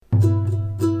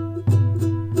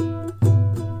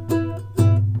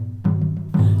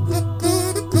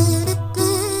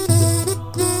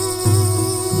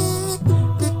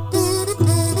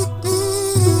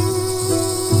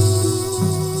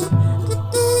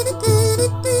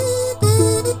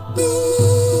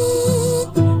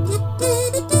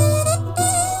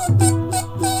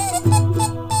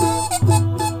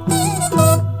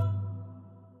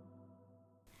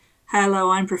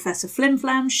I'm Professor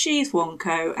Flimflam, she's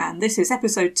Wonko, and this is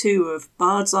episode 2 of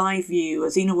Bard's Eye View, a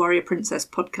Xena Warrior Princess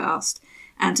podcast.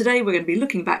 And today we're going to be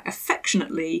looking back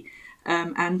affectionately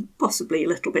and possibly a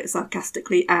little bit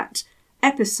sarcastically at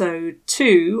episode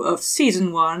 2 of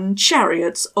season 1,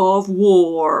 Chariots of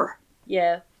War.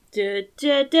 Yeah. Oh, that's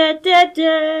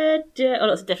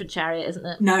a different chariot, isn't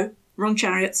it? No, wrong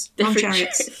chariots. Different wrong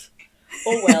chariots.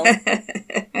 Oh well.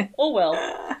 Oh well.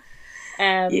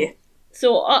 Yeah.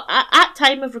 So at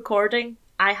time of recording,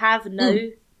 I have now.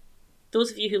 Those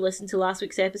of you who listened to last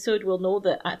week's episode will know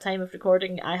that at time of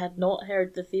recording, I had not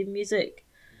heard the theme music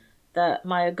that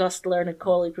my august learned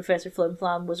colleague Professor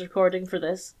Flimflam was recording for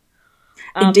this.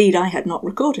 Indeed, I had not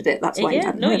recorded it. That's why you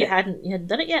hadn't heard you it. You hadn't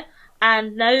done it yet.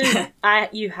 And now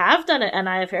you have done it, and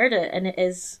I have heard it, and it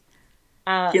is.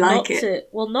 You like it?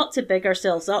 Not to big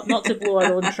ourselves up, not to blow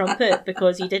our own trumpet,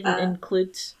 because you didn't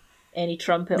include any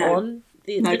trumpet on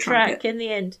the track in the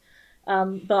end.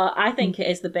 But I think it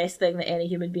is the best thing that any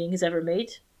human being has ever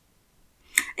made.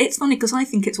 It's funny because I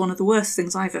think it's one of the worst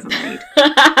things I've ever made.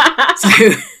 So,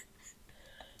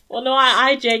 well, no,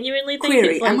 I genuinely think query: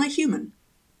 it's like, am I human?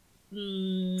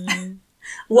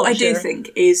 What I do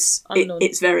think is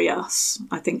it's very us.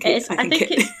 I think it's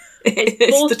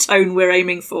both, the tone we're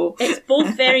aiming for. It's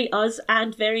both very us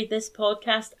and very this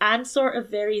podcast and sort of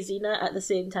very Xena at the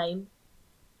same time.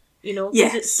 You know,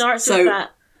 because it starts with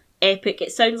that epic.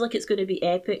 It sounds like it's going to be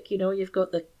epic. You know, you've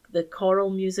got the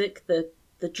choral music, the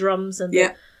drums, and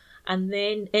and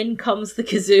then in comes the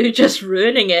kazoo, just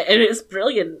ruining it, and it's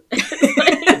brilliant.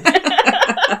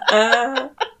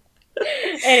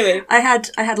 Anyway, I had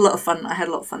a lot of fun. I had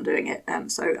a lot of fun doing it.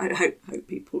 So I hope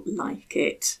people like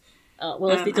it.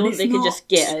 Well, if they don't, they can just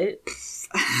get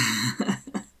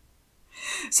out.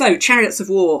 So, Chariots of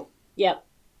War. Yep.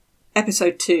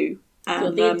 Episode 2.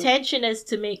 So the intention is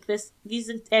to make this.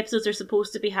 These episodes are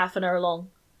supposed to be half an hour long.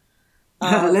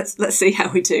 Let's see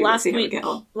how we do. Let's see how we get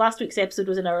on. Last week's episode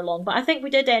was an hour long, but I think we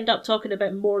did end up talking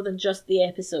about more than just the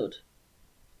episode.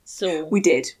 So we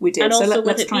did. And so also,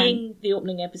 with it being the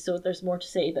opening episode, there's more to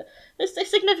say, but there's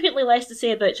significantly less to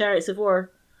say about Chariots of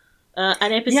War.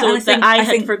 An episode that I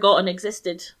had forgotten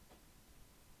existed.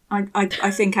 I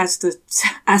think as the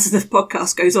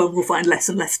podcast goes on, we'll find less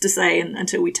and less to say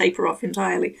until we taper off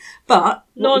entirely. But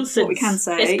nonsense. What we can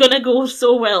say, it's going to go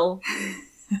so well.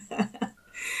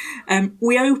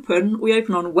 We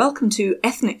open on Welcome to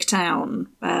Ethnic Town.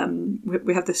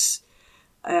 We have this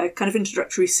kind of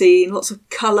introductory scene, lots of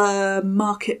colour,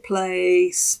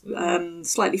 marketplace,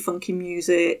 slightly funky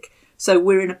music. So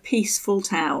we're in a peaceful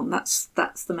town. That's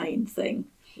the main thing.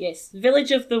 Yes,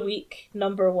 Village of the Week,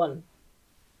 number 1.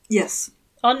 Yes.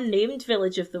 Unnamed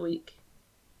Village of the Week.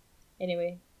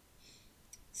 Anyway,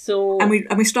 so and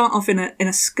we start off in a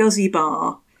scuzzy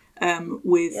bar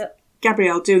with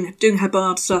Gabrielle doing her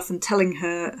bard stuff and telling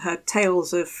her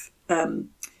tales of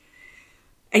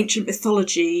ancient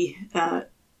mythology to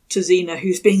Xena,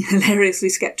 who's being hilariously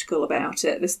sceptical about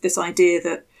it. This idea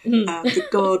that the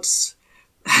gods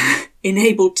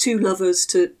enabled two lovers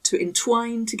to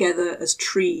entwine together as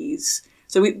trees.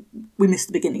 So we missed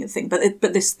the beginning of the thing,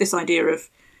 but this idea of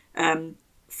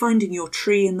finding your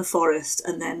tree in the forest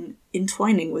and then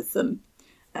entwining with them,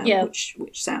 which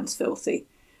sounds filthy.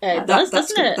 It does,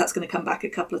 doesn't it? That's going to come back a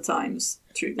couple of times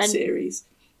through the series.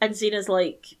 And Xena's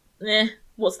like,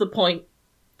 what's the point?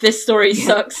 This story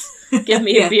sucks. Give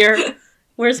me a beer.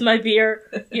 Where's my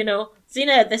beer? You know,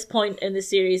 Xena at this point in the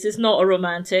series is not a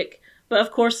romantic, but of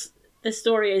course the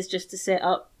story is just to set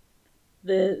up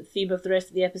the theme of the rest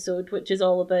of the episode, which is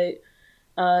all about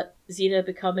Xena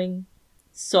becoming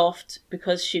soft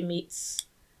because she meets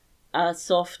a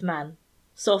soft man.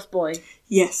 Soft boy.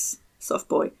 Yes, soft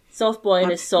boy. Soft boy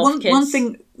and his soft kids.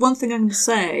 One thing I'm going to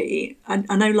say,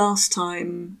 I know last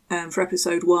time for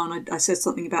episode 1 I said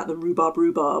something about the rhubarb,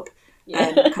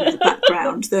 kind of the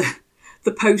background,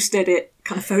 the post-edit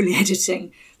kind of Foley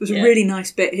editing. There's a really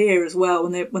nice bit here as well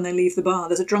when they leave the bar.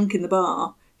 There's a drunk in the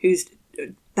bar who's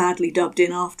badly dubbed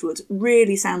in afterwards.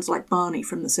 Really sounds like Barney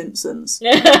from The Simpsons.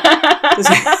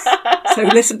 So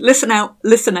listen out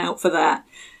for that.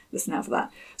 Listen out for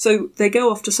that. So they go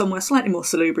off to somewhere slightly more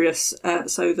salubrious,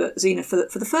 so that Xena,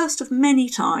 for the first of many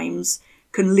times,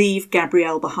 can leave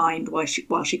Gabrielle behind while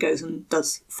she goes and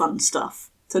does fun stuff.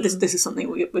 So this is something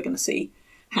we're going to see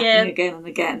happening again and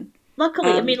again.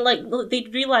 Luckily, I mean, like, they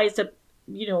realised that,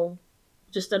 you know,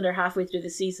 just under halfway through the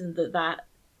season that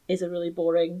is a really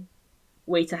boring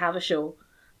way to have a show.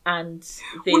 And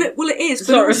it is,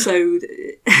 but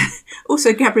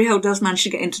also Gabrielle does manage to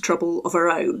get into trouble of her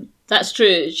own. That's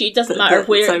true. It doesn't matter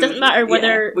where. It doesn't matter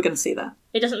whether we're going to see that.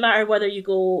 It doesn't matter whether you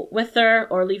go with her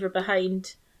or leave her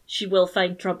behind. She will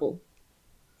find trouble.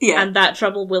 and that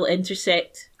trouble will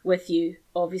intersect with you,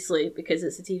 obviously, because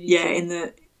it's a TV show. Yeah,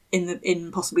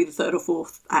 in possibly the third or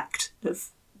fourth act of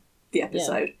the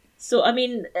episode. Yeah. So I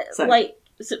mean,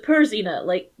 so poor Xena,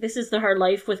 like, this is her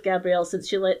life with Gabrielle since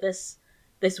she let this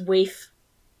waif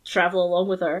travel along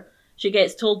with her. She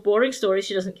gets told boring stories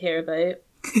she doesn't care about.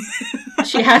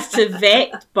 She has to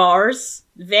vet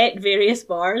various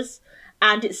bars,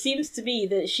 and it seems to be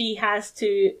that she has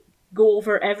to go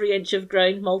over every inch of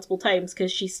ground multiple times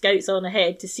because she scouts on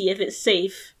ahead to see if it's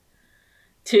safe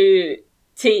to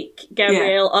take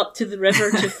Gabrielle up to the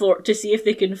river to see if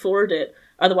they can ford it.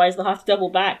 Otherwise, they'll have to double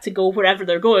back to go wherever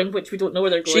they're going, which we don't know where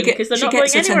they're going because they're not going anywhere.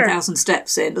 She gets her 10,000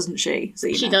 steps in, doesn't she,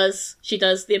 Xena? She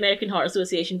does. The American Heart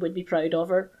Association would be proud of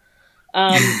her.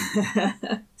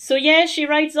 So yeah, she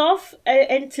rides off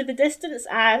into the distance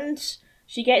and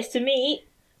she gets to meet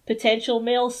potential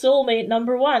male soulmate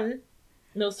number 1.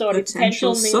 No, sorry,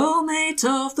 potential soulmate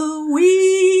of the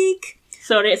week.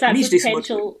 Sorry, it's actually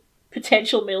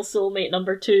potential male soulmate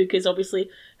number 2, because obviously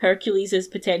Hercules is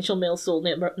potential male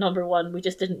soulmate number 1. We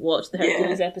just didn't watch the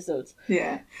Hercules episodes.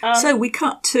 Yeah. So we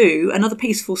cut to another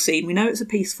peaceful scene. We know it's a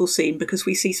peaceful scene because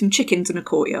we see some chickens in a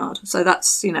courtyard. So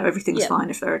that's, everything's fine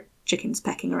if there are chickens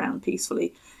pecking around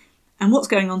peacefully. And what's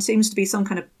going on seems to be some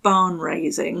kind of barn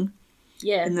raising.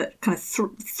 Yeah. And that kind of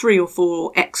 3 or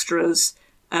 4 extras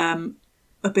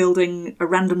are building a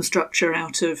random structure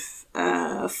out of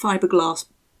fiberglass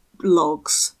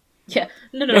logs. Yeah,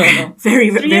 no. Very,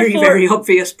 very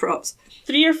obvious props.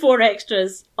 3 or 4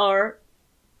 extras are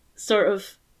sort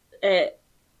of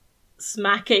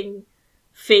smacking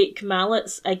fake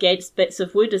mallets against bits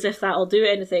of wood as if that'll do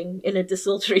anything in a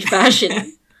desultory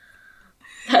fashion.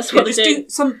 That's what they're doing.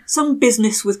 Do some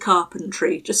business with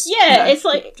carpentry. It's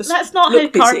like, that's not how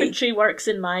carpentry works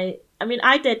in my... I mean,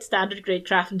 I did standard grade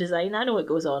craft and design. I know what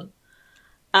goes on.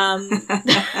 And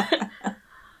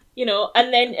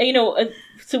then,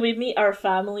 so we meet our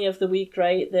family of the week,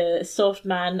 right? The soft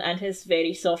man and his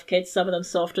very soft kids, some of them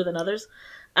softer than others.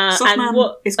 Soft man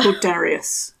is called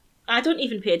Darius. I don't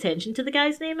even pay attention to the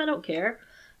guy's name, I don't care.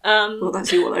 Well,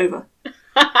 that's you all over.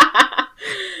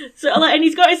 So, and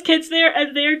he's got his kids there,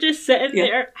 and they're just sitting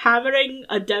there hammering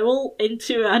a dowel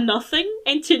into a nothing,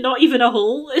 into not even a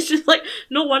hole. It's just like,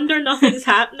 no wonder nothing's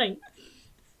happening.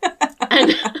 And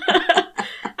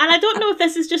I don't know if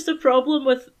this is just a problem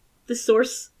with the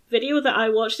source video that I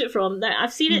watched it from. Now,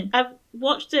 I've seen it, I've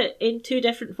watched it in 2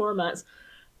 different formats.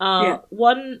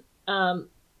 One on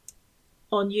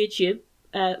YouTube,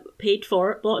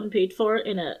 bought and paid for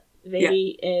in a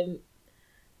very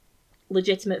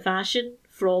legitimate fashion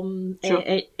from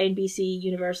NBC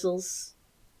Universal's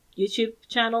YouTube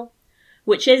channel,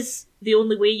 which is the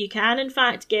only way you can, in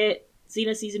fact, get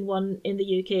Xena Season 1 in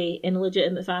the UK in a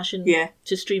legitimate fashion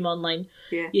to stream online.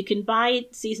 Yeah. You can buy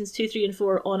Seasons 2, 3 and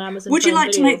 4 on Amazon Would you Prime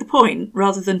like Video. to make the point,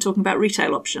 rather than talking about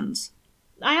retail options?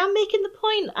 I am making the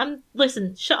point.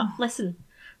 Listen, shut up, listen.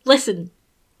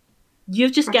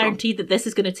 You've just guaranteed that this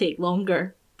is going to take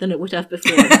longer than it would have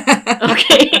before.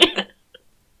 Okay?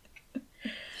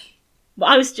 But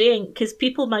I was saying, because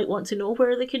people might want to know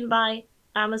where they can buy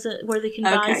buy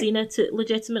Xena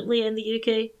legitimately in the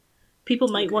UK. People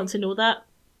might want to know that,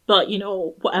 but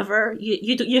whatever.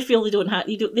 You feel they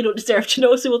don't deserve to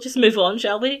know, so we'll just move on,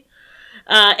 shall we?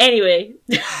 Anyway,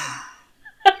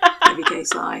 every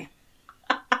case lie.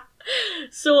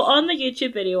 So on the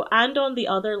YouTube video and on the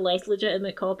other less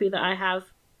legitimate copy that I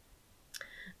have,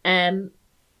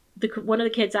 one of the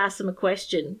kids asked him a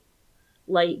question,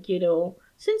 like,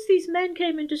 since these men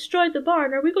came and destroyed the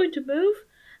barn, are we going to move?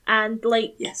 And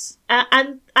yes,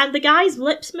 and the guy's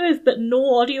lips move, but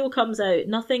no audio comes out.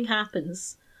 Nothing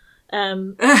happens.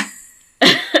 And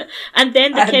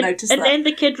then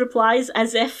the kid replies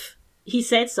as if he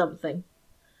said something.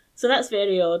 So that's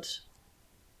very odd.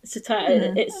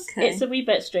 It's a wee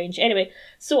bit strange. Anyway,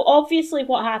 so obviously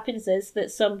what happens is that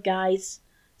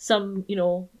some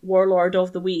warlord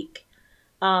of the week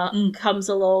comes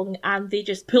along and they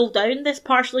just pull down this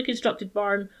partially constructed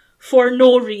barn for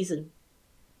no reason.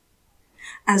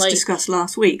 As discussed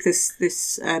last week,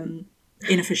 this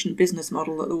inefficient business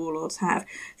model that the warlords have.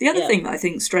 The other thing that I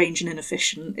think is strange and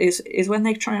inefficient is when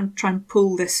they try and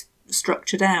pull this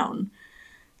structure down.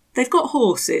 They've got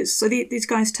horses, so these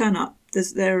guys turn up.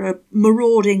 They're a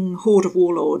marauding horde of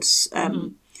warlords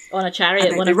on a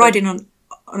chariot. They're riding on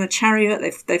a chariot.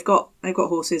 They've got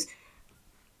horses.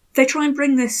 They try and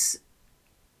bring this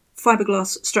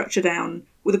fiberglass structure down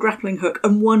with a grappling hook,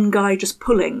 and one guy just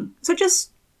pulling. So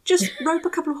just rope a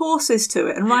couple of horses to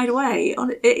it and ride away.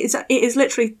 It is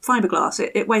literally fiberglass.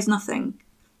 It weighs nothing.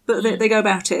 But they go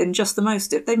about it in just the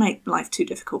most. They make life too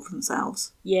difficult for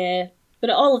themselves. Yeah. But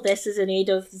all of this is in aid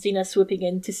of Xena swooping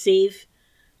in to save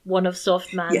one of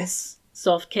Soft Man's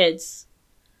soft kids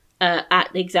at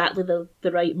exactly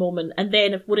the right moment. And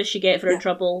then what does she get for her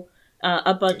trouble?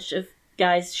 A bunch of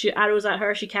guys shoot arrows at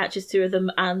her. She catches 2 of them,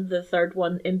 and the third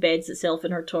one embeds itself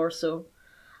in her torso.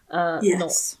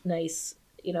 Not nice.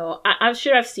 You know, I'm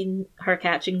sure I've seen her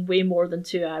catching way more than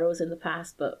 2 arrows in the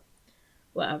past, but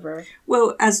whatever.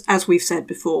 Well, as we've said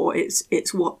before,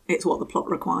 it's what the plot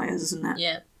requires, isn't it?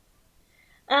 Yeah.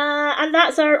 And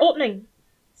that's our opening.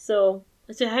 So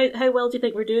how well do you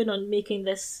think we're doing on making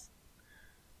this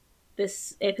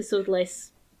episode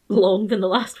less long than the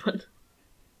last one?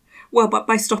 Well, but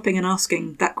by stopping and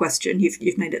asking that question,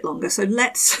 you've made it longer. So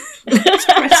let's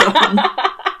press on.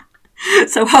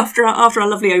 So after our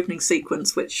lovely opening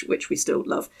sequence, which we still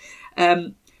love,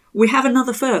 we have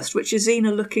another first, which is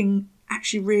Xena looking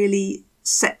actually really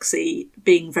sexy,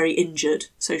 being very injured.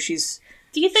 So she's.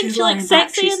 Do you think she looks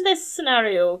sexy in this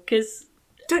scenario? Because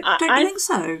don't you think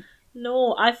so?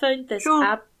 No, I found this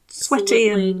sweaty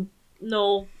and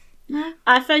no.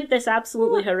 I found this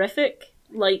absolutely horrific.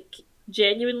 Like,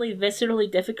 genuinely,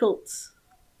 viscerally difficult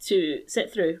to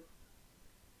sit through.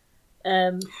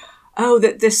 The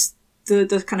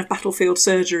kind of battlefield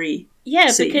surgery. Yeah,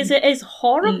 scene. Because it is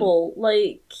horrible.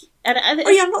 Like, I'm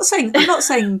not saying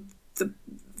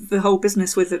the whole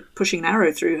business with pushing an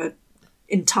arrow through her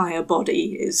entire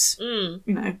body is you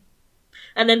know.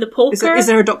 And then the poker. Is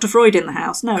there a Dr. Freud in the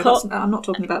house? No, I'm not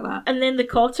talking about that. And then the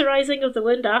cauterizing of the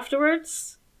wound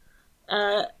afterwards.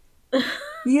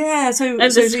 Yeah, so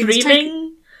and the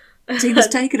screaming. Xena's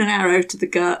taken an arrow to the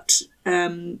gut.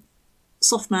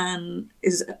 Soft Man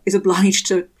is obliged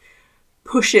to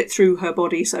push it through her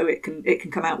body so it can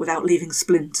come out without leaving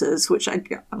splinters. Which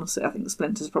honestly, I think the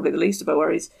splinters are probably the least of her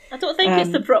worries. I don't think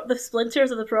it's the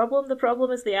splinters are the problem. The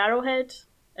problem is the arrowhead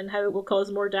and how it will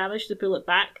cause more damage to pull it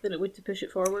back than it would to push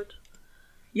it forward.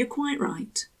 You're quite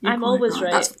right. I'm always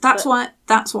right. That's why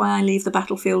I leave the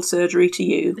battlefield surgery to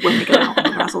you when we go out on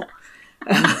the razzle.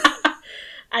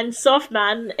 And Soft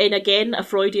Man, in again a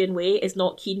Freudian way, is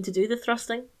not keen to do the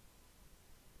thrusting.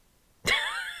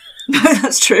 No,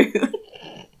 that's true.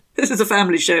 This is a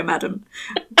family show, madam.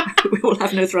 We will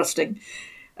have no thrusting.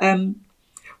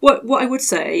 What I would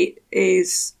say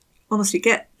is, honestly,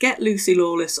 get Lucy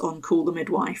Lawless on Call the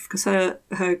Midwife, because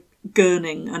her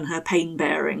gurning and her pain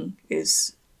bearing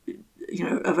is, you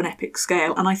know, of an epic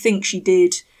scale. And I think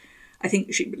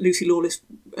Lucy Lawless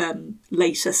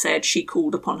later said she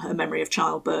called upon her memory of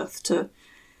childbirth to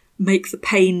make the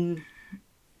pain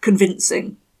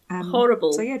convincing.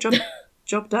 Horrible. So yeah,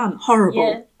 job done. Horrible.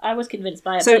 Yeah, I was convinced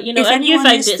by it. So but, you know, and you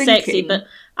found it sexy, but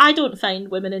I don't find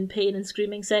women in pain and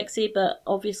screaming sexy, but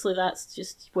obviously that's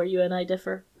just where you and I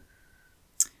differ.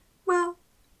 Well,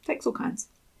 takes all kinds.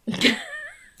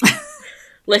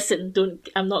 Listen,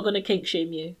 I'm not going to kink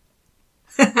shame you.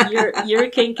 Your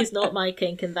kink is not my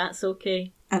kink, and that's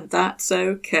okay. And that's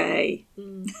okay.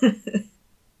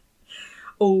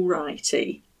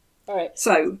 Alrighty. Alright.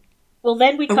 So, well,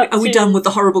 then we cut. Are we done with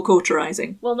the horrible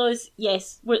cauterizing? Well, no.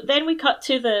 Yes. Then we cut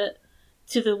to the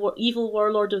evil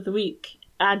warlord of the week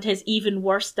and his even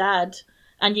worse dad,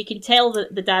 and you can tell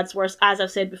that the dad's worse, as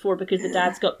I've said before, because the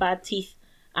dad's got bad teeth.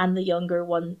 And the younger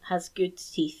one has good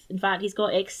teeth. In fact, he's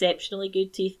got exceptionally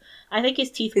good teeth. I think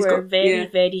his teeth were very,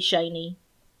 very shiny.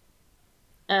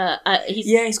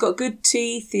 He's got good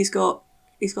teeth. He's got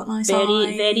nice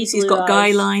eyes. Very he's got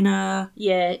guy liner.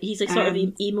 Yeah, he's like sort of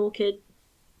emo kid.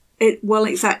 Well,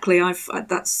 exactly.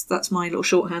 That's my little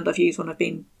shorthand I've used when I've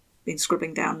been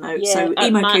scribbling down notes. Yeah, so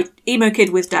emo kid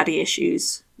with daddy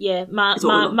issues. Yeah,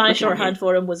 my shorthand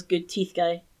for him was good teeth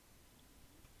guy.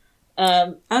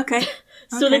 Okay.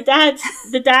 So the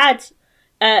dad,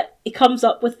 he comes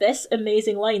up with this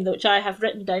amazing line, which I have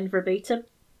written down verbatim.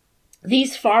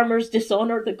 These farmers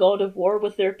dishonour the god of war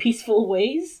with their peaceful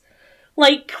ways.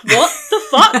 Like, what the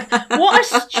fuck? What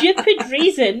a stupid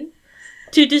reason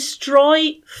to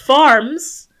destroy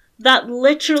farms that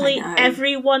literally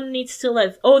everyone needs to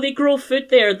live. Oh, they grow food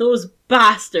there, those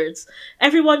bastards.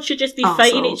 Everyone should just be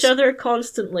fighting each other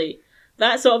constantly.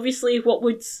 That's obviously what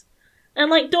would... And,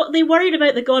 like, don't they worried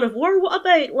about the god of war? What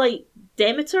about, like,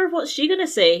 Demeter? What's she gonna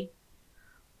say?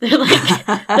 They're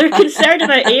concerned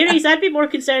about Ares. I'd be more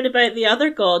concerned about the other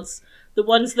gods. The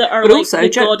ones that are,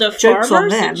 the god of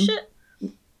farmers and shit.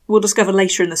 We'll discover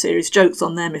later in the series, jokes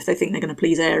on them if they think they're going to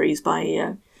please Ares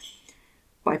by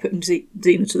putting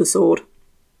Xena to the sword.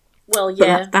 Well,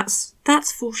 yeah. But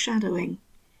that's foreshadowing.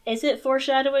 Is it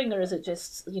foreshadowing, or is it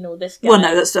just, this guy? Well,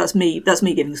 no, that's me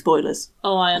giving spoilers.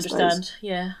 Oh, I understand.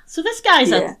 Yeah. So this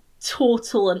guy's a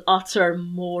total and utter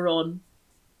moron.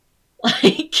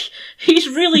 Like, He's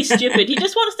really stupid. He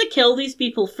just wants to kill these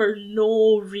people for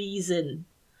no reason.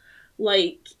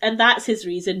 Like, and that's his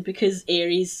reason, because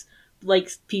Ares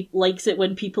likes it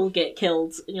when people get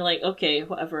killed. And you're like, okay,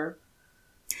 whatever.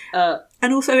 And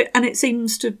it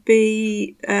seems to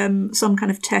be some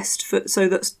kind of test so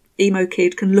that Emo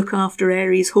Kid can look after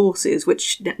Ares' horses,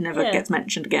 which never gets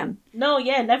mentioned again. No,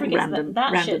 never gets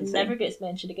that shit thing. Never gets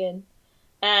mentioned again.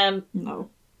 No.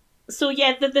 So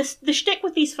yeah, the shtick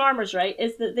with these farmers, right,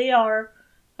 is that they are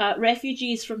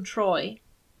refugees from Troy.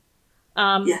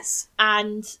 Yes.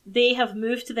 And they have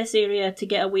moved to this area to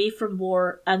get away from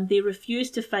war, and they refuse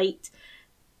to fight,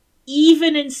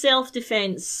 even in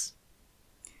self-defense.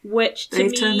 Which to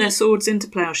They've me, turned their swords into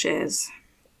plowshares.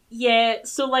 Yeah,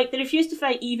 so like they refuse to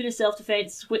fight even in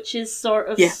self-defense, which is sort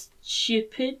of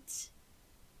stupid,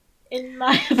 in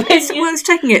my opinion.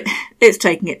 It's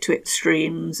taking it to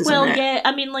extremes, isn't it? Well, yeah,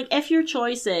 I mean, like if your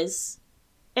choice is,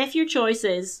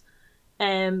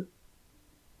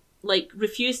 like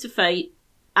refuse to fight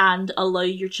and allow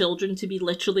your children to be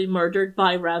literally murdered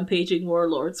by rampaging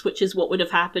warlords, which is what would have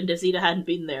happened if Xena hadn't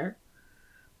been there.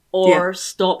 Or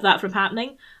stop that from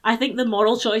happening. I think the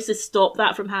moral choice is stop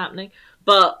that from happening.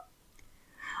 But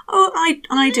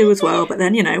I do as well. But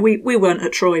then we weren't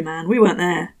at Troy, man. We weren't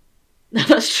there.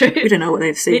 That's true. We don't know what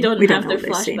they've seen. We don't have their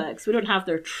flashbacks. We don't have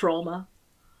their trauma.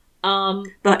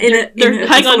 But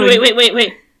hang on,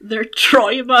 wait. Their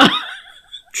trauma.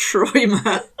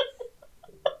 Trauma.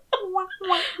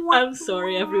 I'm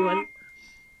sorry, everyone.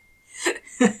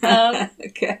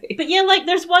 Okay. But yeah, like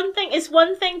there's one thing. It's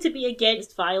one thing to be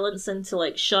against violence and to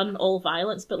like shun all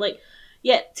violence, but like,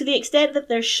 yeah, to the extent that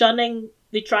they're shunning,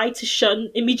 they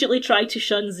immediately try to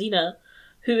shun Xena,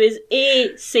 who is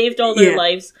A, saved all their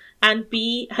lives, and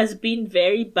B, has been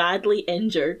very badly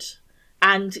injured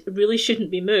and really shouldn't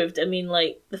be moved. I mean,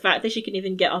 like the fact that she can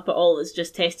even get up at all is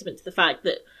just testament to the fact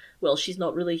that, well, she's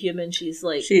not really human. She's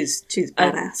like she's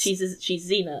badass. She's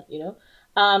Xena,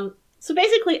 So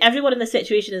basically, everyone in this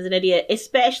situation is an idiot,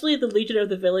 especially the leader of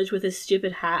the village with his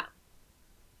stupid hat.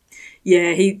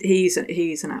 Yeah, he's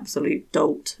an absolute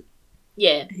dolt.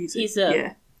 Yeah, he's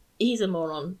a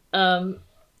moron. I've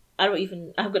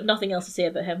got nothing else to say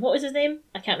about him. What was his name?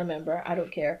 I can't remember. I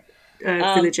don't care.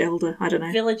 Village Elder. I don't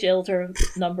know. Village Elder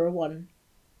number 1.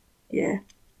 Yeah.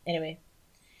 Anyway.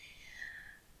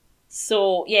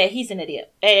 So, yeah, he's an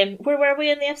idiot. Where were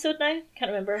we in the episode now? Can't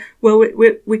remember. Well,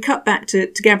 we cut back to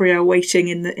Gabrielle waiting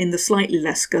in the slightly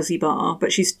less scuzzy bar,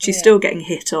 but she's still getting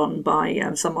hit on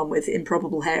by someone with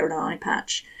improbable hair and an eye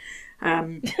patch.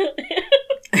 And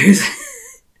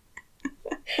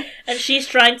she's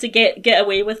trying to get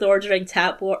away with ordering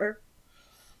tap water.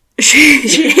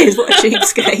 She is, what a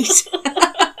cheapskate.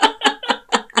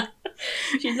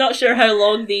 She's not sure how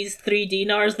long these 3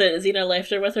 dinars that Xena left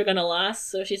her with are going to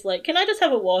last, so she's like, can I just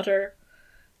have a water?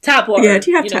 Tap water. Yeah, do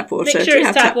you have tap water? Make sure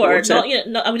it's tap water.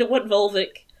 Not, we don't want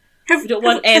Volvic. We don't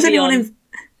want Evian.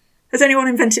 Has anyone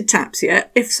invented taps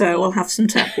yet? If so, I'll have some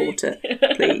tap water,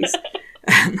 please.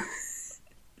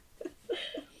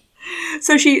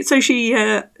 So she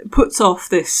puts off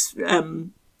this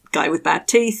guy with bad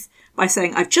teeth by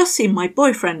saying, I've just seen my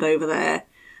boyfriend over there.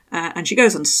 And she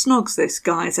goes and snogs this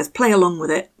guy, says, play along with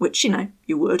it, which,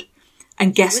 you would.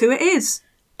 And guess who it is?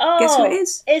 Oh, guess who it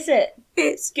is? Is it?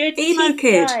 It's Good Emo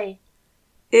Kid. Guy.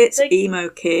 It's Emo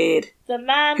Kid. The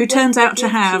man who turns out to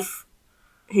have...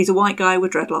 He's a white guy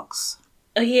with dreadlocks.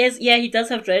 Oh, he is? Yeah, he does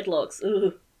have dreadlocks.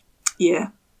 Ooh.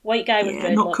 Yeah. White guy with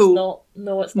dreadlocks. Not cool.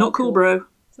 No, it's not cool, bro.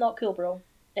 It's not cool, bro.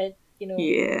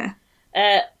 Yeah.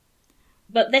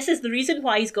 But this is the reason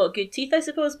why he's got good teeth, I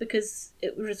suppose, because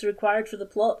it was required for the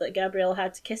plot that Gabrielle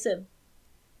had to kiss him.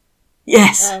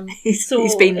 Yes, he's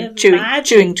been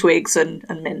chewing twigs and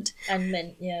mint. And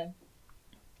mint, yeah.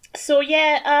 So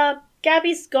yeah,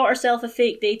 Gabby's got herself a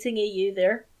fake dating AU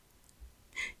there.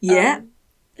 Yeah.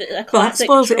 But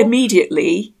spoils it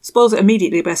immediately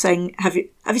by saying, Have you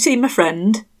seen my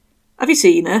friend? Have you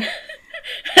seen her?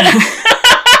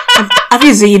 have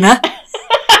you seen her?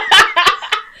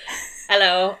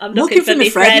 Hello, I'm looking for my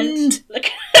friend. Look,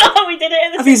 we did it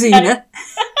in the Have you seen her?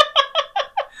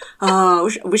 Oh,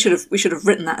 we should have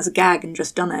written that as a gag and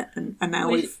just done it, and now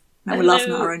we're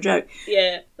laughing at our own joke.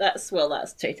 Yeah, that's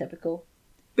very typical.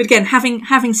 But again,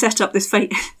 having set up this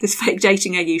fake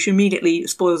dating AU, she immediately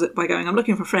spoils it by going, I'm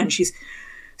looking for a friend. She's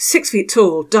 6 feet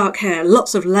tall, dark hair,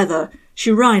 lots of leather.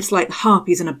 She rides like the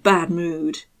harpies in a bad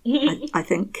mood. I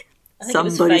think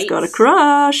somebody's got a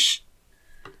crush.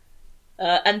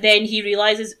 And then he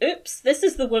realises, oops, this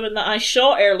is the woman that I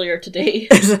shot earlier today.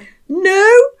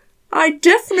 No, I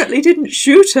definitely didn't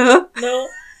shoot her. No,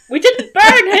 we didn't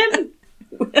burn him.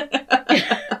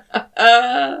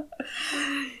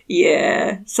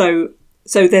 Yeah. So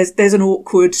there's an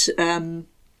awkward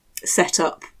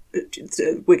setup.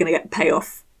 We're going to get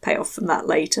payoff from that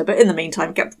later. But in the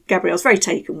meantime, Gabrielle's very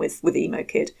taken with Emo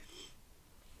Kid.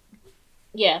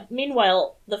 Yeah.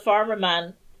 Meanwhile, the farmer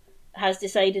man has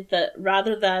decided that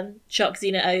rather than chuck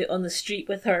Xena out on the street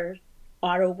with her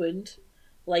arrow wound,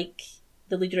 like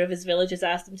the leader of his village has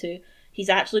asked him to, he's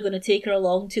actually going to take her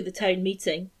along to the town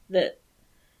meeting that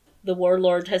the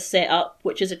warlord has set up,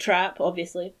 which is a trap,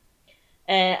 obviously.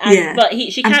 But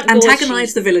she can't go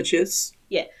antagonise the villagers.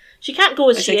 Yeah, she can't go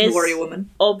as she is, warrior woman,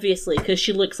 obviously, because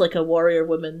she looks like a warrior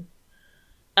woman.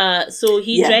 So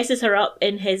he dresses her up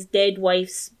in his dead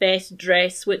wife's best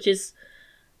dress, which is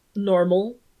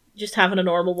normal. Just having a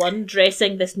normal one,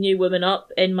 dressing this new woman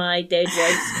up in my dead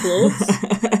wife's clothes.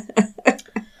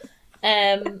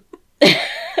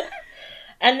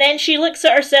 And then she looks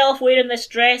at herself wearing this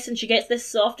dress and she gets this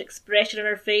soft expression in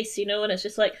her face, and it's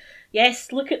just like,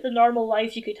 yes, look at the normal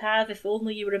life you could have if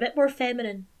only you were a bit more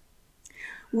feminine.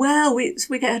 Well, we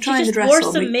get her trying the dress on. She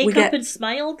just wore some makeup and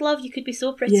smiled, love. You could be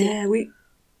so pretty. Yeah, we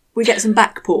get some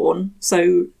back porn,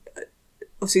 so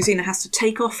obviously Xena has to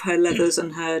take off her leathers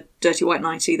and her dirty white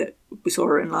nightie that we saw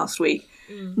her in last week.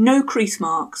 No crease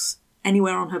marks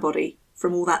anywhere on her body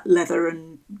from all that leather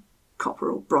and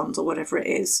copper or bronze or whatever it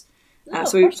is.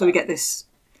 So we get this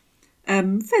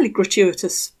fairly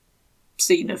gratuitous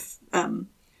scene of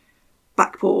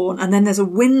back porn, and then there's a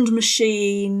wind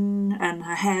machine, and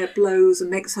her hair blows and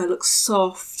makes her look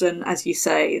soft. And as you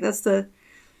say, that's the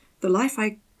life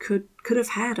I could have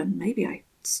had, and maybe I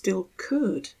still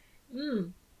could.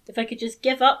 If I could just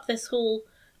give up this whole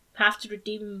have to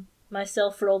redeem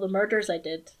myself for all the murders I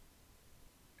did,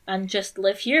 and just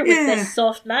live here with this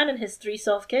soft man and his 3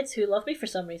 soft kids who love me for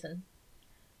some reason.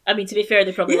 I mean, to be fair,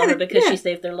 they probably love her because she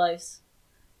saved their lives.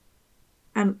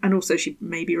 And also she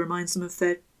maybe reminds them of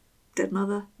their dead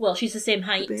mother. Well, she's the same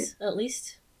height, at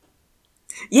least.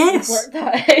 Yes! Worked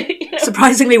that out,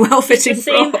 Surprisingly well-fitting the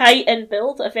same height and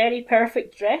build, a very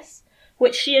perfect dress,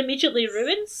 which she immediately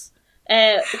ruins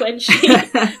when she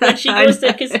goes to...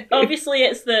 Because obviously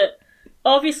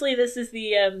this is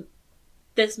the...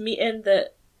 this meeting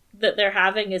that they're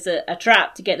having is a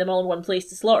trap to get them all in one place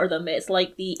to slaughter them. It's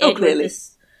like the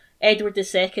Edward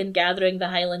II gathering the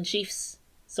Highland chiefs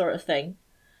sort of thing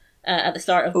at the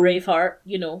start of Braveheart.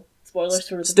 Spoilers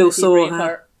for the movie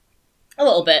Braveheart. A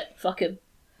little bit. Fuck him.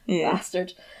 Yeah.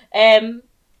 Bastard. And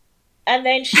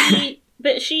then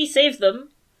she saves them,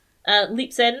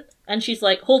 leaps in, and she's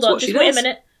like, hold on, just wait a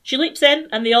minute. She leaps in,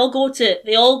 and they all go to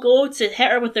hit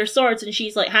her with their swords, and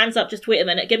she's like, hands up, just wait a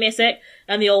minute, give me a sec,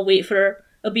 and they all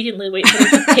obediently wait for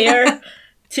her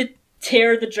to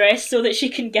tear the dress so that she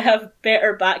can have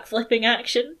better backflipping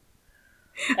action.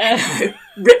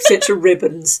 Rips it to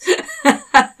ribbons.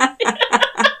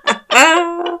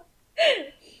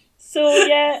 So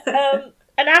yeah,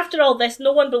 and after all this,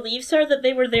 no one believes her that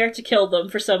they were there to kill them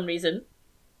for some reason.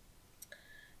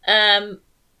 And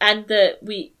that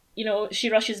she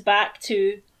rushes back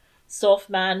to Soft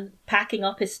Man packing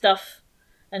up his stuff,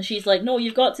 and she's like, no,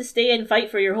 you've got to stay and fight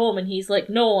for your home. And he's like,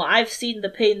 no, I've seen the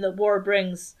pain that war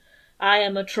brings. I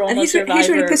am a trauma survivor. And he's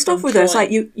really pissed off with her. It's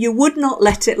like, you would not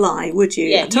let it lie, would you?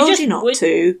 Yeah, I told you not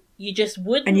to. You just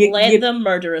wouldn't let them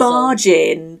murder us all. Barge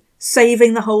in,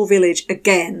 saving the whole village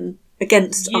again,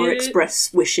 against our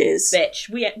express wishes. Bitch,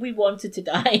 we wanted to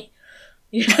die.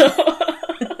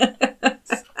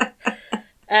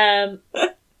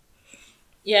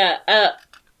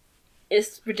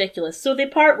 It's ridiculous. So they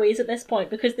part ways at this point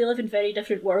because they live in very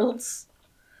different worlds.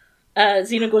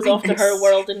 Xena goes off to her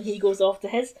world and he goes off to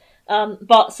his.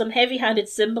 But some heavy-handed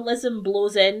symbolism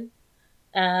blows in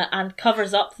and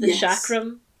covers up the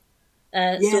chakram.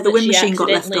 So the wind machine got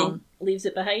left on. Leaves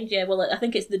it behind. Yeah, well, I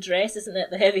think it's the dress, isn't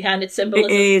it? The heavy-handed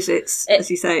symbolism. It is. As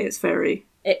you say, it's very...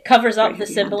 It covers up the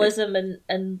symbolism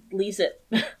and leaves it...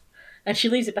 and she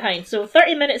leaves it behind. So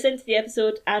 30 minutes into the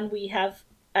episode and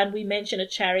we mention a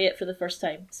chariot for the first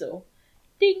time. So,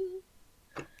 ding!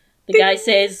 The guy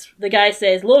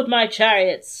says, load my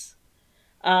chariots.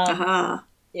 Yeah.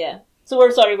 So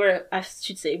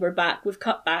we're back. We've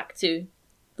cut back to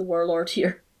the warlord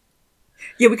here.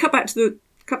 Yeah, we cut back to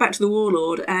the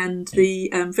warlord, and the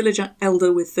village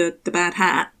elder with the bad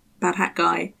hat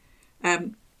guy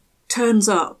turns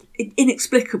up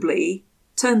inexplicably.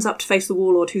 Turns up to face the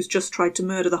warlord who's just tried to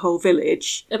murder the whole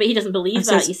village. Oh, but he doesn't believe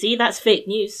that, you see? That's fake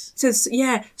news. Says,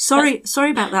 sorry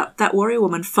about that warrior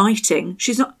woman fighting.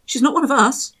 She's not one of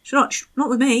us. She's not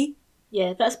with me.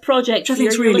 Yeah, that's Project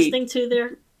Fear you're listening to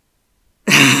there.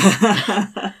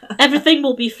 Everything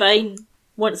will be fine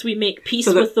once we make peace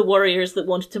with the warriors that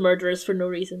wanted to murder us for no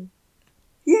reason.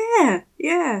 Yeah.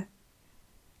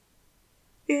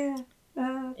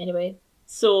 Yeah. Anyway,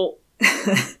 so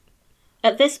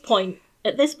at this point,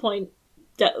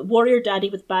 Warrior Daddy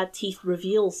with Bad Teeth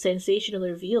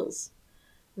sensationally reveals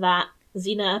that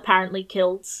Xena apparently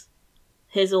killed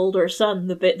his older son,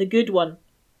 the good one.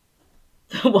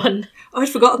 The one. I'd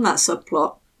forgotten that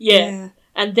subplot. Yeah.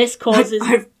 And this causes...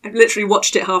 I've literally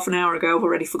watched it half an hour ago. I've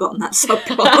already forgotten that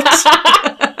subplot.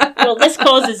 Well, this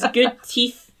causes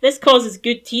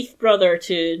Good Teeth brother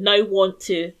to now want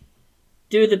to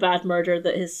do the bad murder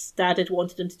that his dad had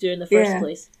wanted him to do in the first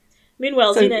place.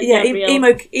 Meanwhile, Xena and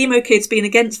Gabrielle... emo kid's been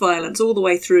against violence all the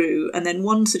way through, and then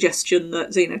one suggestion that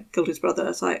Xena killed his brother.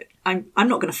 It's like, I'm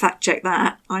not going to fact check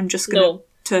that. I'm just going to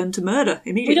turn to murder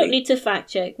immediately. We don't need to fact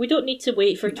check. We don't need to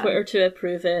wait for Twitter to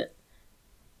approve it,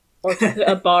 or to put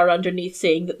a bar underneath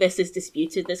saying that this is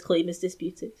disputed. This claim is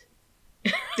disputed.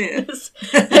 Yeah.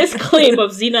 this claim of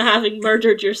Xena having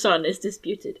murdered your son is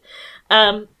disputed.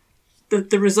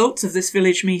 The results of this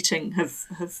village meeting have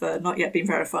not yet been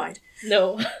verified.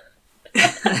 No.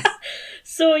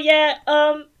 So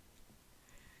Xena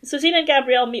and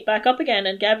Gabrielle meet back up again,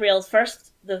 and Gabrielle's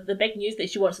the big news that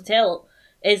she wants to tell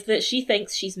is that she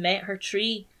thinks she's met her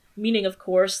tree, meaning, of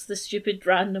course, the stupid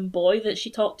random boy that she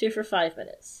talked to for 5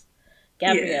 minutes.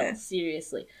 Gabrielle,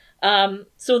 seriously.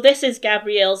 So this is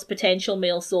Gabrielle's potential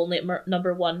male soulmate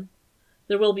number 1.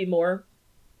 There will be more.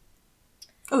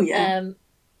 Oh, yeah.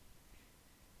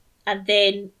 And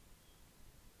then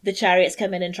the chariots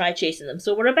come in and try chasing them.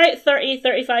 So we're about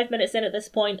 35 minutes in at this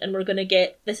point, and we're going to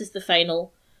get... This is the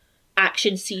final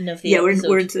action scene of the episode.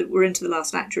 Yeah, we're into the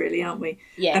last act, really, aren't we?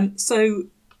 Yeah. So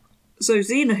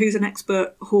Xena, who's an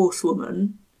expert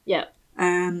horsewoman... Yeah.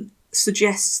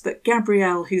 Suggests that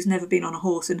Gabrielle, who's never been on a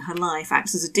horse in her life,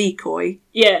 acts as a decoy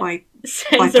by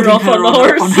Sends putting her off on the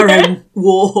horse. On her own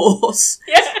war horse,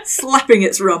 Yeah. slapping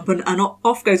its rump, and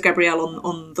off goes Gabrielle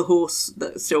on the horse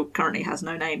that still currently has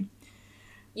no name.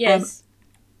 Yes.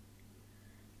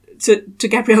 To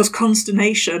Gabrielle's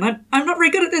consternation, I'm not very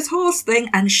good at this horse thing,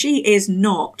 and she is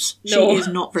not. No, she is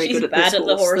not very good at this horse thing. She's bad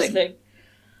at the horse thing.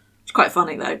 It's quite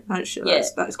funny though. That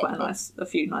is quite a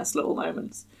few nice little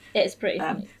moments. It's pretty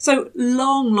funny. So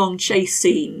long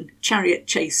chariot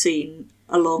chase scene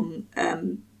along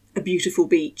a beautiful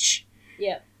beach.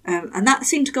 Yeah. And that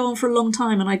seemed to go on for a long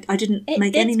time, and I didn't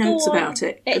make any notes about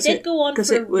it. It did go on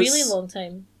for a really long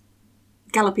time.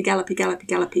 Gallopy, gallopy, gallopy,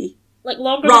 gallopy. Like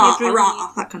longer than you'd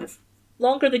really... that kind of...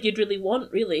 Longer than you'd really want,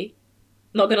 really.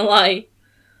 Not gonna lie.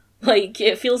 Like,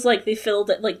 it feels like they filled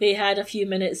it, like they had a few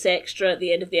minutes extra at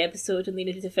the end of the episode and they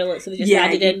needed to fill it, so they just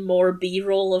added in more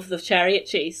B-roll of the chariot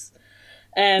chase.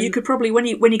 You could probably, when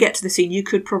you get to the scene, you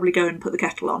could probably go and put the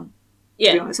kettle on. Yeah.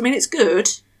 To be honest. I mean, it's good.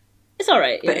 It's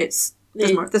alright, yeah.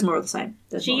 But there's more of the same.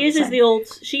 She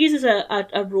uses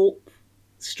a rope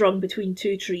strung between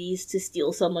 2 trees to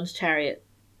steal someone's chariot.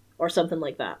 Or something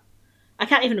like that. I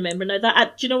can't even remember now.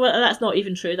 Do you know what? That's not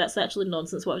even true. That's actually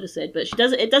nonsense what I just said. But she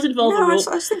does. It does involve a rope.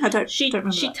 I don't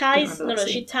remember she that. ties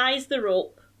she ties the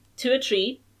rope to a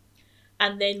tree,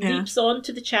 and then leaps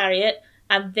onto the chariot,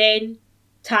 and then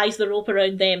ties the rope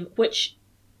around them. Which,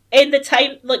 in the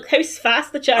time, like how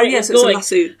fast the chariot is going,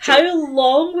 how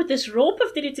long would this rope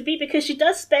have needed to be? Because she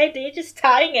does spend ages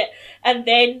tying it, and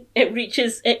then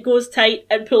it goes tight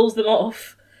and pulls them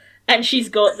off. And she's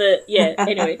got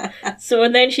anyway. So,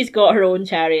 and then she's got her own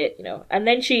chariot, And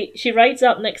then she rides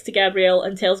up next to Gabrielle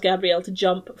and tells Gabrielle to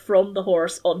jump from the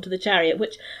horse onto the chariot,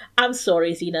 which, I'm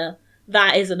sorry, Xena,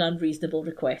 that is an unreasonable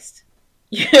request.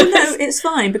 No, it's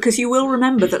fine, because you will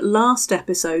remember that last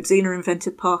episode, Xena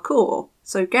invented parkour.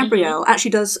 So Gabrielle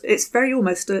actually does, it's very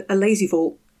almost a lazy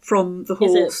vault from the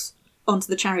horse onto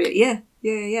the chariot.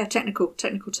 Yeah, technical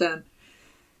term.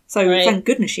 So thank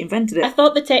goodness she invented it. I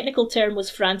thought the technical term was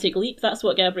frantic leap. That's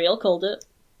what Gabrielle called it.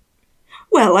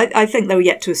 Well, I think they were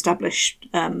yet to establish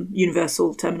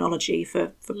universal terminology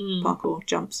for parkour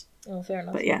jumps. Oh, fair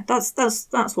enough. But yeah, that's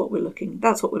what we're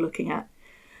looking at.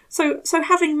 So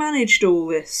having managed all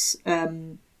this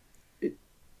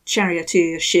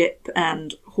charioteership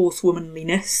and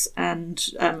horsewomanliness and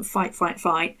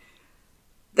fight,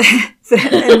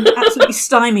 they're absolutely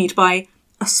stymied by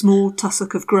a small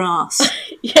tussock of grass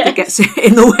that gets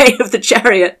in the way of the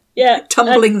chariot,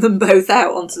 tumbling them both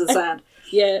out onto the sand.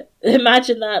 Yeah,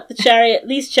 imagine that.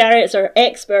 These chariots are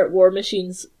expert war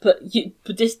machines, but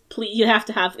you have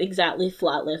to have exactly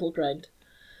flat level ground.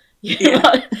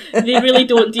 They really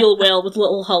don't deal well with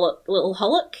little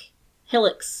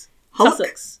hillocks,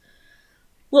 tussocks,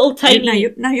 little tiny.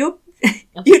 Now you're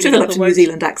developed a New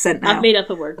Zealand accent now. I've made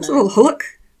up a word now. It's a little hillock.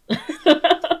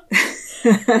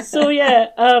 So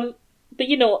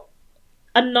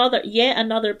but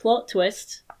another plot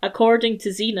twist. According to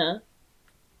Xena,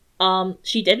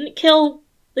 She didn't kill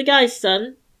the guy's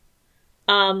son.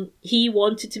 He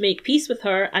wanted to make peace with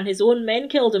her, and his own men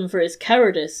killed him for his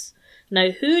cowardice. Now,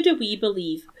 who do we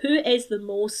believe? Who is the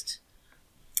most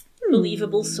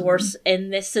believable source in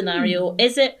this scenario?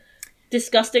 Is it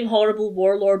disgusting, horrible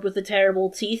warlord with the terrible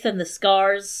teeth and the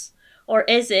scars? Or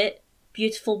is it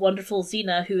beautiful, wonderful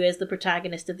Xena, who is the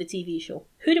protagonist of the TV show?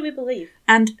 Who do we believe?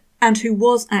 And who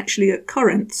was actually at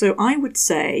Corinth. So I would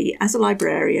say, as a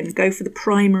librarian, go for the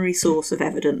primary source of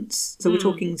evidence. So we're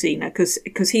talking Xena,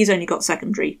 because he's only got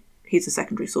secondary. He's a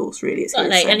secondary source, really. It's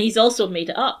Right, and he's also made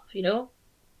it up, you know?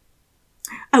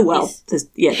 Oh, well, there's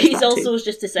he's that also too.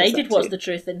 just decided what's the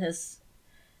truth in his...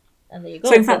 And there you go.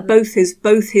 So in fact, both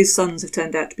his sons have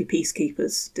turned out to be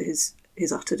peacekeepers, to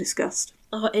his utter disgust.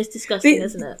 Oh, it is disgusting,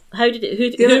 isn't it? How did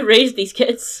it? Who raised these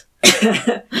kids?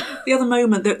 The other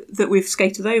moment that we've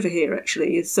skated over here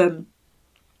actually is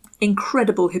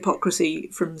incredible hypocrisy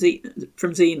from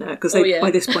Xena, because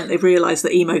by this point they've realised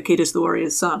that Emo Kid is the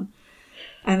warrior's son,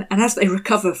 and as they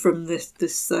recover from this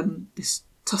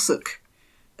tussock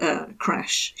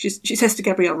crash, she says to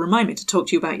Gabrielle, "Remind me to talk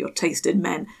to you about your taste in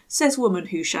men," says woman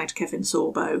who shagged Kevin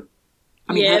Sorbo.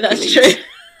 I mean, yeah, Hercules.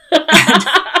 that's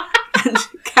true. and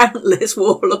countless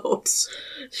warlords.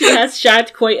 She has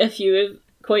shagged quite a few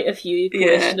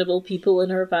questionable people in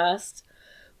her past.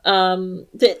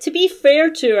 To be fair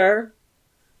to her,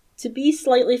 to be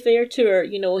slightly fair to her,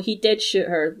 you know, he did shoot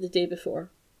her the day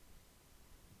before.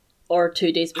 Or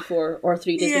 2 days before, or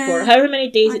 3 days before. However many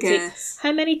days it takes.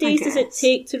 How many days does it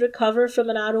take to recover from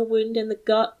an arrow wound in the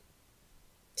gut?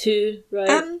 2,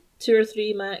 right? 2 or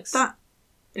 3 max. That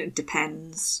it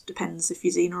depends. Depends if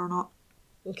you're Xena or not.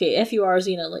 Okay, if you are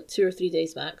Xena, like 2 or 3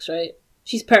 days max, right?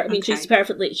 She's she's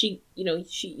perfectly. She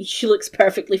looks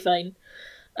perfectly fine.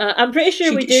 I'm pretty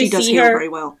sure she does see heal her very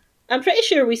well. I'm pretty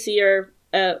sure we see her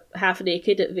half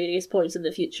naked at various points in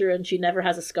the future, and she never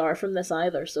has a scar from this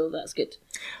either, so that's good.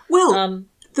 Well,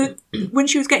 when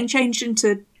she was getting changed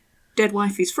into Dead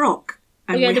Wifey's frock,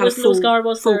 and we there had was no scar,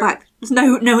 was full there? back. There's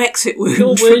no exit wound.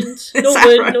 No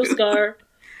wound, no scar.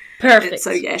 Perfect. So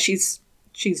yeah, she's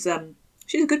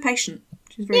a good patient.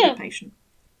 She's a very good patient.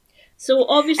 So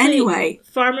obviously, anyway,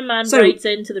 Farmer Man rides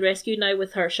into the rescue now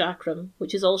with her chakram,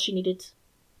 which is all she needed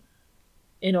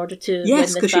in order to win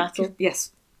this battle.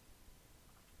 Yes.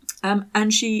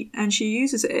 And she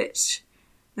uses it.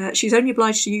 She's only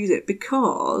obliged to use it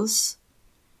because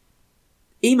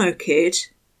Emo Kid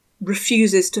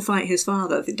refuses to fight his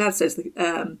father. I think Dad says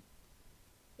that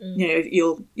you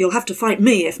know, you'll have to fight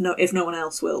me if no one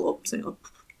else will, or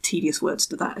tedious words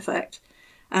to that effect.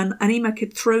 And Emo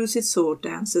Kid throws his sword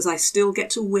down, says, "I still get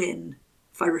to win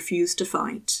if I refuse to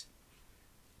fight."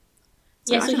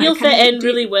 So he'll fit in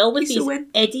really well with these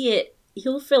idiot.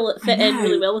 He'll fit in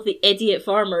really well with the idiot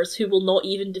farmers who will not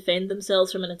even defend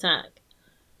themselves from an attack.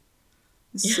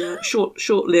 It's a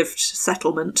short-lived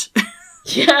settlement.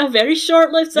 Yeah, very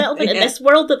short-lived settlement in this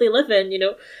world that they live in. You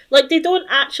know, like they don't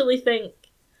actually think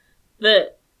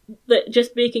that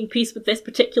just making peace with this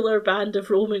particular band of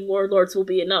roaming warlords will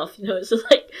be enough. You know, it's just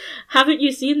like, haven't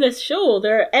you seen this show?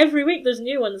 Every week there's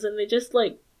new ones, and they just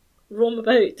like roam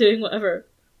about doing whatever.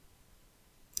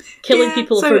 Killing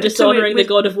people for dishonouring the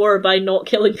god of war by not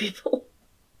killing people.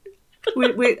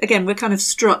 we're kind of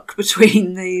struck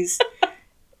between these.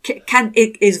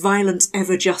 Is violence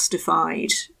ever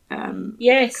justified?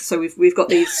 Yes. So we've got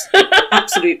these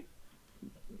absolute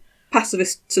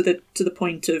pacifists to the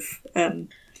point of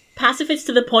pacifists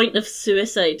to the point of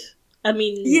suicide. I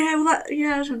mean,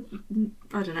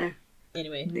 I don't know.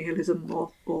 Anyway, nihilism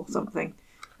or something.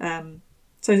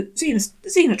 So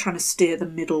Xena trying to steer the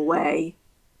middle way.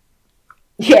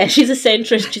 Yeah, she's a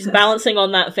centrist. She's balancing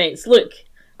on that fence. Look,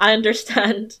 I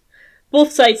understand.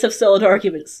 Both sides have solid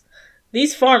arguments.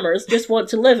 These farmers just want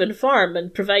to live and farm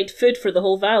and provide food for the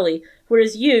whole valley,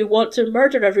 whereas you want to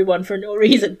murder everyone for no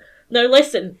reason. Now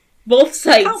listen, both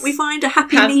sides. Can't we find a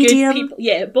happy medium? Good people.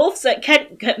 Yeah, both sides.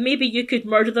 Maybe you could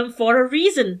murder them for a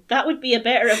reason. That would be a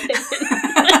better opinion.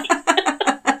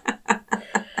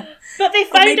 But they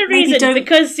found a reason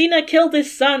because Xena killed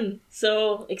his son.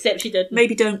 So, except she didn't.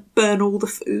 Maybe don't burn all the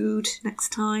food next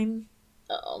time.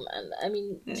 Oh man, I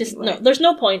mean, just no. There's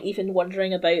no point even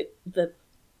wondering about the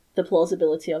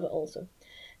plausibility of it. Also,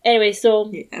 anyway,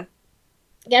 so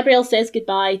Gabrielle says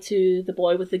goodbye to the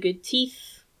boy with the good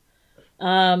teeth.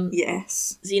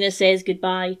 Yes. Xena says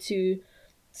goodbye to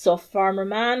Soft Farmer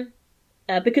Man.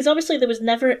 Because obviously there was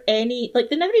never any,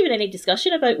 any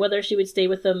discussion about whether she would stay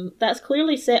with them. That's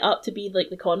clearly set up to be like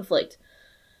the conflict,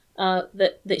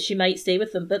 that she might stay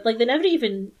with them. But like they never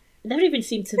even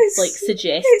seemed to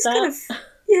suggest that.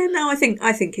 Yeah, no, I think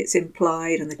it's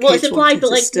implied, and the Well, kids it's implied, wanted but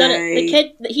to like stay. the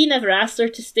kid, he never asked her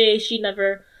to stay. She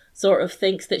never sort of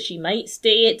thinks that she might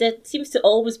stay. It seems to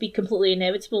always be completely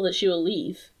inevitable that she will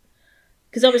leave.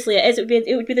 Because obviously it is.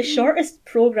 It would be the shortest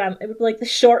program. It would be like the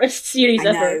shortest series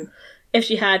ever if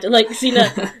she had like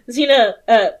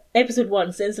Xena. Episode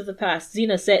 1, Sense of the Past.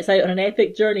 Xena sets out on an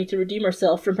epic journey to redeem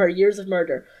herself from her years of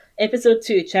murder. Episode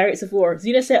 2, Chariots of War.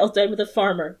 Xena settles down with a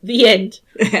farmer. The end.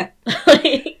 Yeah.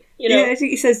 You know. Yeah, I think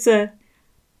he says,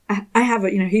 I have a,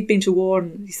 he'd been to war,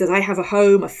 and he says, I have a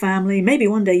home, a family, maybe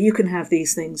one day you can have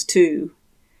these things too.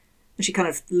 And she kind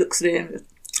of looks at him.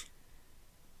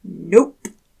 Nope.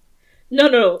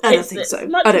 No. I don't think so.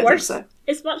 I don't think so.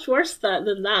 It's much worse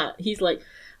than that. He's like,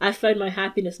 I found my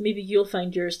happiness. Maybe you'll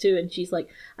find yours too. And she's like,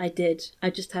 I did. I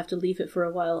just have to leave it for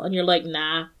a while. And you're like,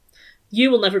 nah.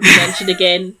 You will never be mentioned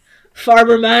again,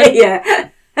 farmer man. Yeah.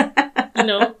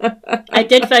 I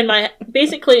did find my...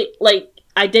 Basically, like,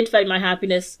 I did find my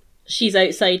happiness. She's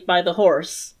outside by the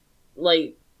horse.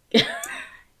 Like...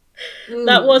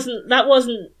 That wasn't...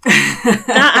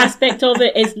 That aspect of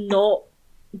it is not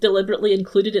deliberately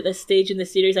included at this stage in the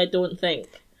series, I don't think.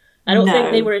 I don't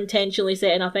think they were intentionally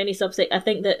setting up any subtext. I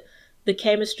think that the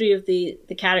chemistry of the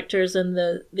characters and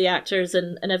the actors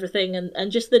and everything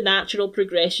and just the natural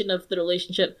progression of the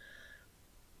relationship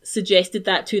suggested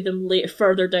that to them later,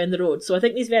 further down the road. So I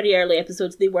think these very early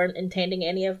episodes, they weren't intending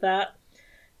any of that.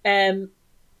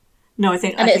 No, I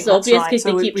think it's obvious because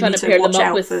they keep trying to pair them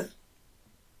up with...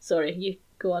 Sorry, you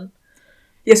go on.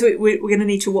 Yeah, so we're going to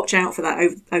need to watch out for that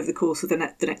over the course of the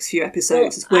next few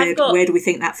episodes. Well, where do we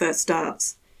think that first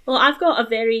starts? Well, I've got a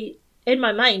very... In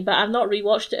my mind, but I've not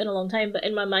rewatched it in a long time, but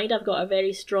in my mind I've got a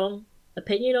very strong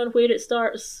opinion on where it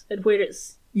starts and where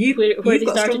it's... You've got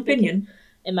a strong opinion?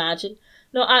 Imagine.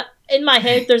 No, in my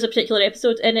head there's a particular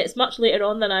episode, and it's much later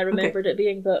on than I remembered it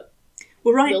being, but...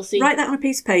 Well, we'll see. Write that on a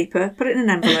piece of paper, put it in an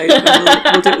envelope,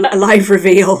 and we'll do a live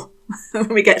reveal when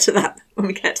we get to that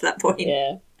point.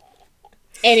 Yeah.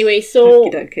 Anyway, so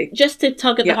Okey-dokey. Just to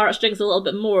tug at the heartstrings a little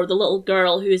bit more, the little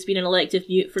girl who has been an elective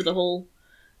mute for the whole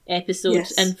episode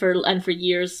and for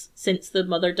years since the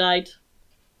mother died,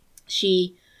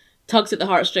 she tugs at the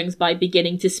heartstrings by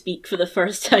beginning to speak for the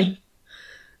first time,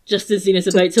 just as Xena's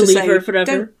about to leave her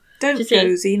forever. Don't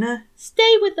go, Xena.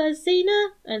 Stay with us, Xena.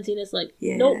 And Xena's like,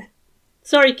 yeah. Nope.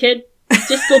 Sorry, kid.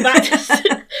 Just go back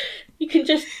to... You can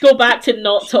just go back to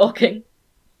not talking.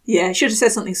 Yeah, I should have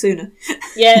said something sooner.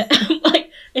 Yeah, like,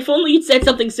 if only you'd said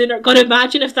something sooner. God,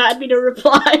 imagine if that had been a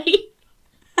reply.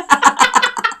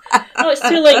 Oh, it's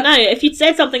too late now. If you'd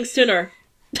said something sooner.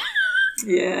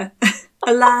 Yeah.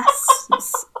 Alas,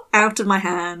 it's out of my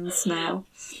hands now.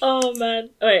 Oh, man.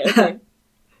 Alright, okay.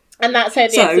 And that's how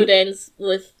the episode ends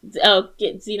with...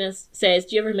 Xena says,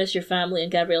 do you ever miss your family?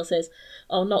 And Gabrielle says,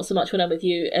 oh, not so much when I'm with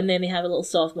you. And then they have a little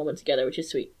soft moment together, which is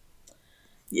sweet.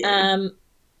 Yeah.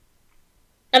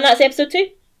 And that's episode 2?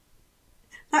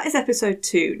 That is episode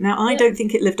 2. Now, I don't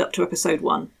think it lived up to episode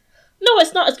 1. No,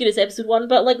 it's not as good as episode 1,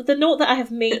 but like the note that I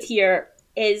have made here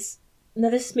is...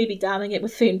 Now, this may be damning it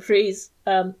with faint praise.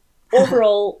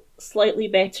 Overall, slightly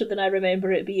better than I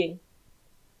remember it being.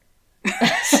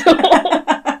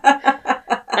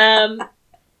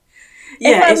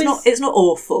 It's not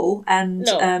awful, and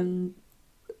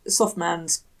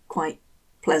Softman's quite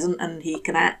pleasant, and he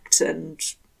can act, and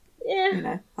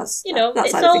that's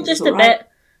it's all just a bit.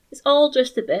 It's all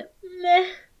just a bit meh.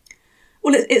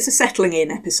 Well, it's a settling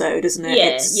in episode, isn't it?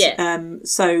 Yeah.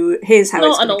 So here's how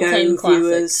it's going to go,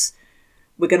 viewers. Classic.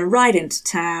 We're going to ride into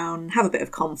town, have a bit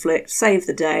of conflict, save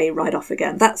the day, ride off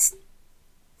again. That's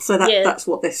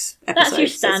what this episode is. That's your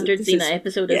standard Xena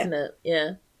episode, isn't it?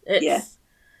 Yeah.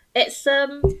 It's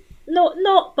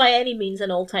not by any means an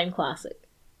all-time classic.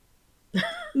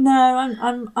 No,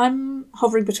 I'm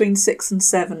hovering between 6 and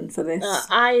 7 for this.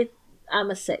 I'm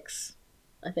a 6,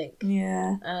 I think.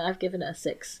 Yeah. I've given it a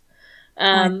 6.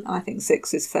 I think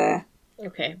 6 is fair.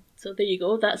 Okay, so there you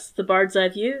go. That's the bird's eye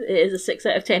view. It is a 6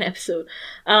 out of 10 episode.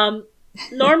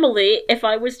 Normally, if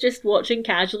I was just watching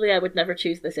casually, I would never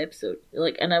choose this episode.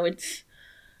 And I would...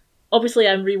 Obviously,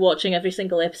 I'm rewatching every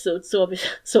single episode, so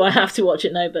I have to watch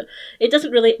it now, but it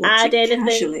doesn't really add anything.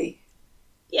 Casually?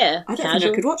 Yeah, I don't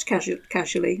think I could watch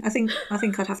casually. I think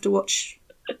I'd have to watch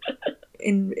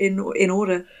in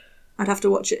order. I'd have to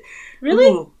watch it. Really?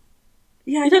 Oh.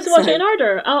 Yeah, you'd have to watch it in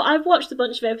order. I've watched a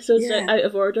bunch of episodes out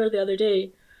of order the other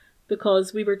day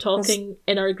because we were talking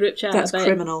in our group chat about... That's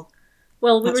criminal.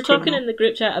 Well, we were talking in the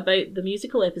group chat about the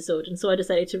musical episode, and so I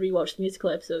decided to rewatch the musical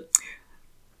episode.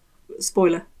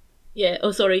 Spoiler. Yeah.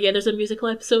 Oh, sorry. Yeah, there's a musical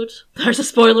episode. There's a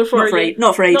spoiler for you.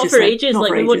 Not for ages. Not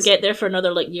for we won't get there for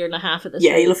another year and a half at this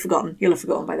rate. You'll have forgotten. You'll have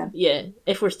forgotten by then. Yeah,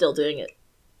 if we're still doing it.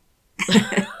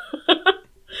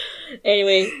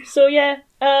 Anyway, so yeah.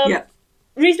 Yeah.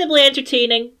 Reasonably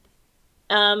entertaining.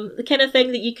 The kind of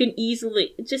thing that you can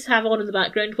easily just have on in the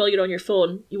background while you're on your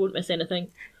phone. You won't miss anything.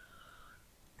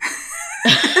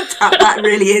 that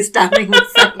really is damning with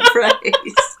second praise.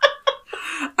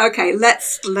 Okay,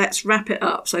 let's wrap it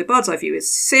up. So Bard's Eye View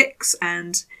is 6,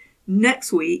 and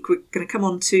next week we're going to come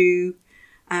on to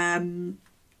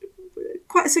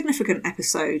quite a significant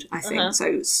episode, I think. Uh-huh.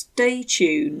 So stay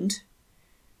tuned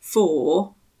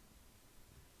for...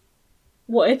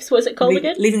 What's it called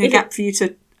again? Leaving a gap for you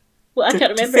to... Well, I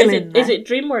can't remember. Is it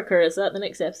Dreamworker? Is that the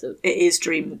next episode? It is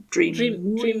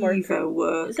Dreamworker.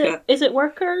 Worker. Is it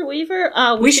Worker? Weaver?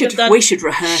 We should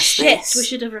rehearse this. We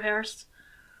should have rehearsed.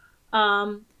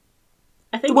 I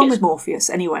think the one with Morpheus,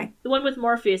 anyway. The one with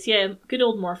Morpheus, yeah. Good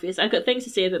old Morpheus. I've got things to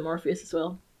say about Morpheus as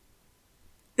well.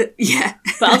 Yeah.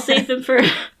 But I'll save them for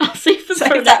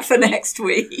next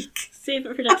week. Save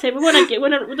it for next time. We don't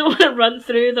want to run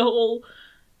through the whole...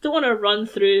 Don't want to run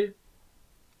through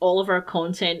all of our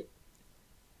content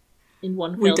in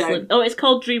one fell swoop. Oh, it's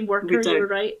called Dreamworker, you were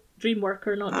right.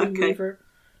 Dreamworker, not Dreamweaver.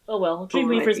 Oh well,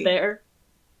 Dreamweaver's better.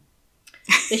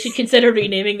 They should consider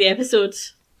renaming the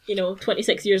episodes,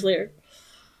 26 years later.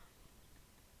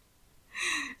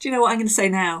 Do you know what I'm going to say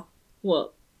now?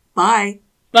 What? Bye.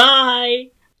 Bye!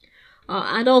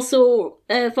 And also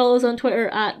follow us on Twitter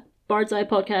at Bard's Eye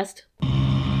Podcast.